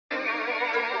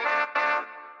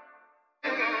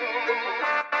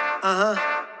Check.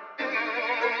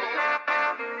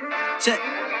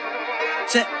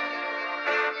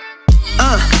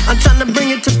 I'm tryna bring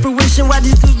it to fruition. Why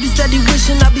these dudes be steady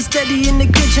wishing? I be steady in the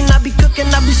kitchen. I be cooking,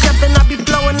 I be chefing, I be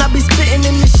flowing, I be spitting,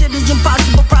 and this shit is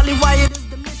impossible. Probably why it is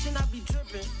the mission. I be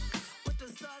dripping with the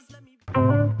sauce. Let me.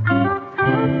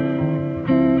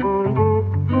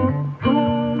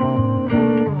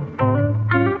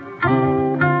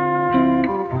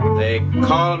 They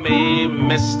call me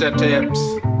Mr. Tips.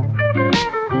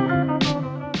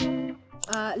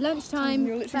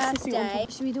 Lunchtime, first day.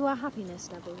 Should we do our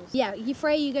happiness levels? Yeah, you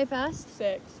Frey, you go first.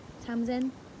 6.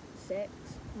 Tamsin? 6.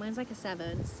 Mine's like a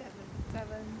 7. 7. Pain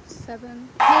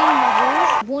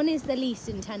levels. 1 is the least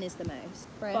and 10 is the most.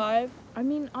 Frey? 5. I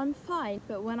mean, I'm fine,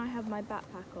 but when I have my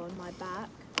backpack on my back,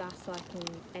 that's like an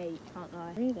 8, can't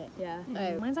lie. Really? Yeah.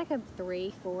 Oh, mine's like a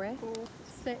 3, 4.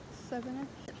 6, 7.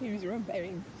 Who's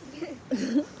rubbing?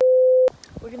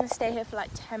 We're gonna stay here for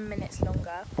like 10 minutes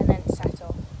longer and then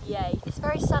settle. Yay. It's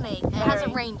very sunny. It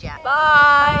hasn't rained yet.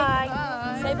 Bye.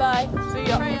 Bye. Say bye. See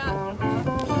ya.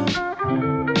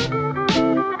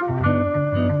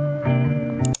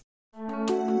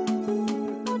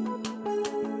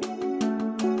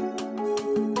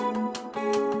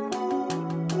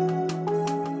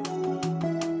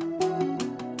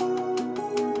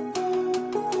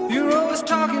 You're always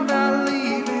talking about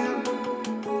leaving.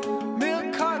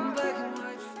 Milk carton, black and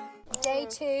white. Day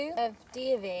 2 of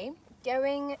D.V.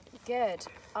 Going good.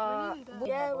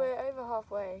 Yeah, we're over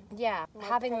halfway. Yeah,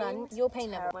 having lunch. Your pain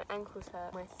level. My ankles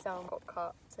hurt. My thumb got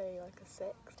cut. Say like a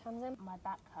 6. Tamsin? My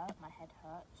back hurts, my head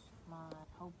hurts, my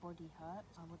whole body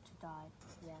hurts. I want to die.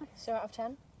 Yeah. So out of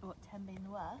 10? What, 10 being the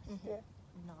worst? Yeah.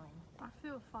 9. I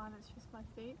feel fine, it's just my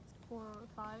feet. 4 or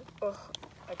 5. Ugh,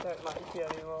 I don't like you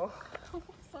anymore.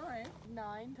 Sorry.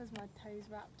 9 because my toes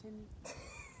wrapped in.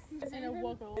 It's in a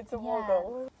woggle. It's a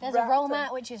woggle. There's a roll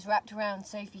mat which is wrapped around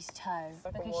Sophie's toe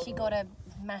like a because she woggle. got a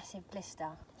massive blister.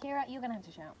 Kira, you're gonna have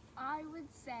to shout. I would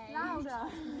say Louder.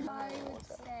 I would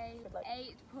say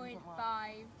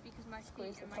 8.5 because my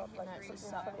feet and my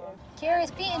hips are really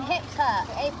Kira's feet and hips hurt.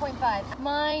 8.5.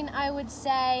 Mine, I would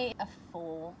say a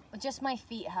 4. Just my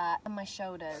feet hurt and my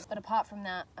shoulders, but apart from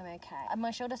that, I'm okay. And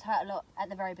my shoulders hurt a lot at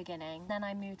the very beginning. Then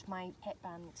I moved my hip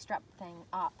band strap thing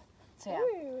up. So yeah.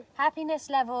 Ooh. Happiness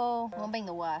level, 1 being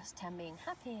the worst, 10 being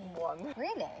happy. 1.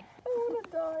 Really? I wanna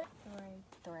die.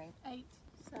 3. 8,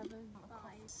 7, 5.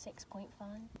 6.5,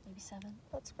 maybe 7.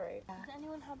 That's great. Does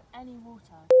anyone have any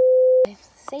water?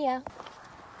 See ya.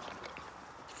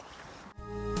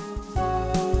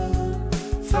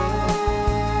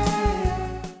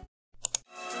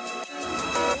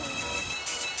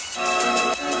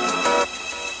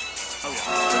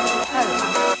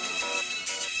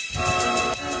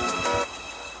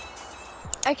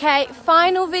 Okay,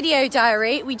 final video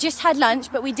diary. We just had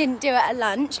lunch, but we didn't do it at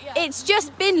lunch. It's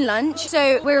just been lunch,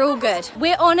 so we're all good.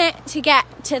 We're on it to get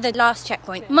to the last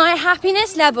checkpoint. My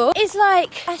happiness level is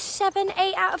like a 7,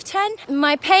 8 out of 10.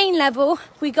 My pain level,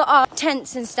 we got our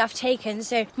tents and stuff taken,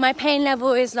 so my pain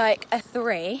level is like a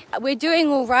 3. We're doing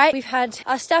all right. We've had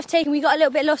our stuff taken. We got a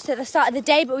little bit lost at the start of the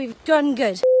day, but we've done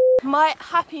good. My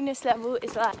happiness level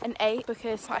is like an 8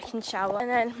 because I can shower,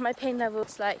 and then my pain level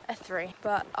is like a 3.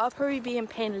 But I'll probably be in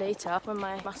pain later when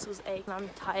my muscles ache and I'm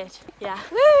tired. Yeah.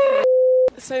 Woo!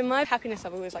 So my happiness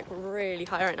level is like really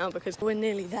high right now because we're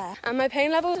nearly there. And my pain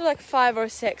level is like 5 or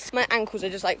 6. My ankles are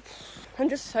just like, I'm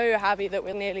just so happy that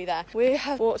we're nearly there. We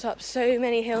have walked up so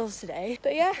many hills today,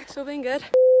 but yeah, it's all been good.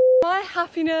 My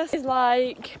happiness is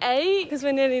like 8 because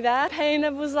we're nearly there. Pain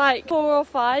level is like 4 or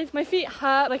 5. My feet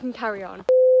hurt, but I can carry on.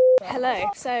 Hello.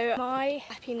 So my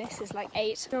happiness is like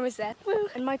 8. We're almost there. Woo.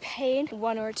 And my pain,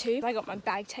 1 or a 2. I got my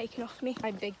bag taken off me, my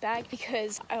big bag,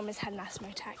 because I almost had an asthma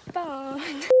attack. Bye.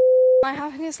 My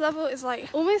happiness level is like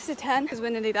almost a 10 because we're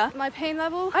nearly there. My pain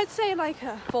level, I'd say like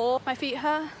a 4. My feet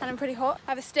hurt and I'm pretty hot.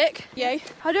 I have a stick. Yay.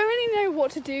 I don't really know what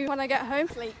to do when I get home.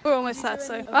 Sleep. We're almost there,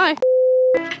 so bye.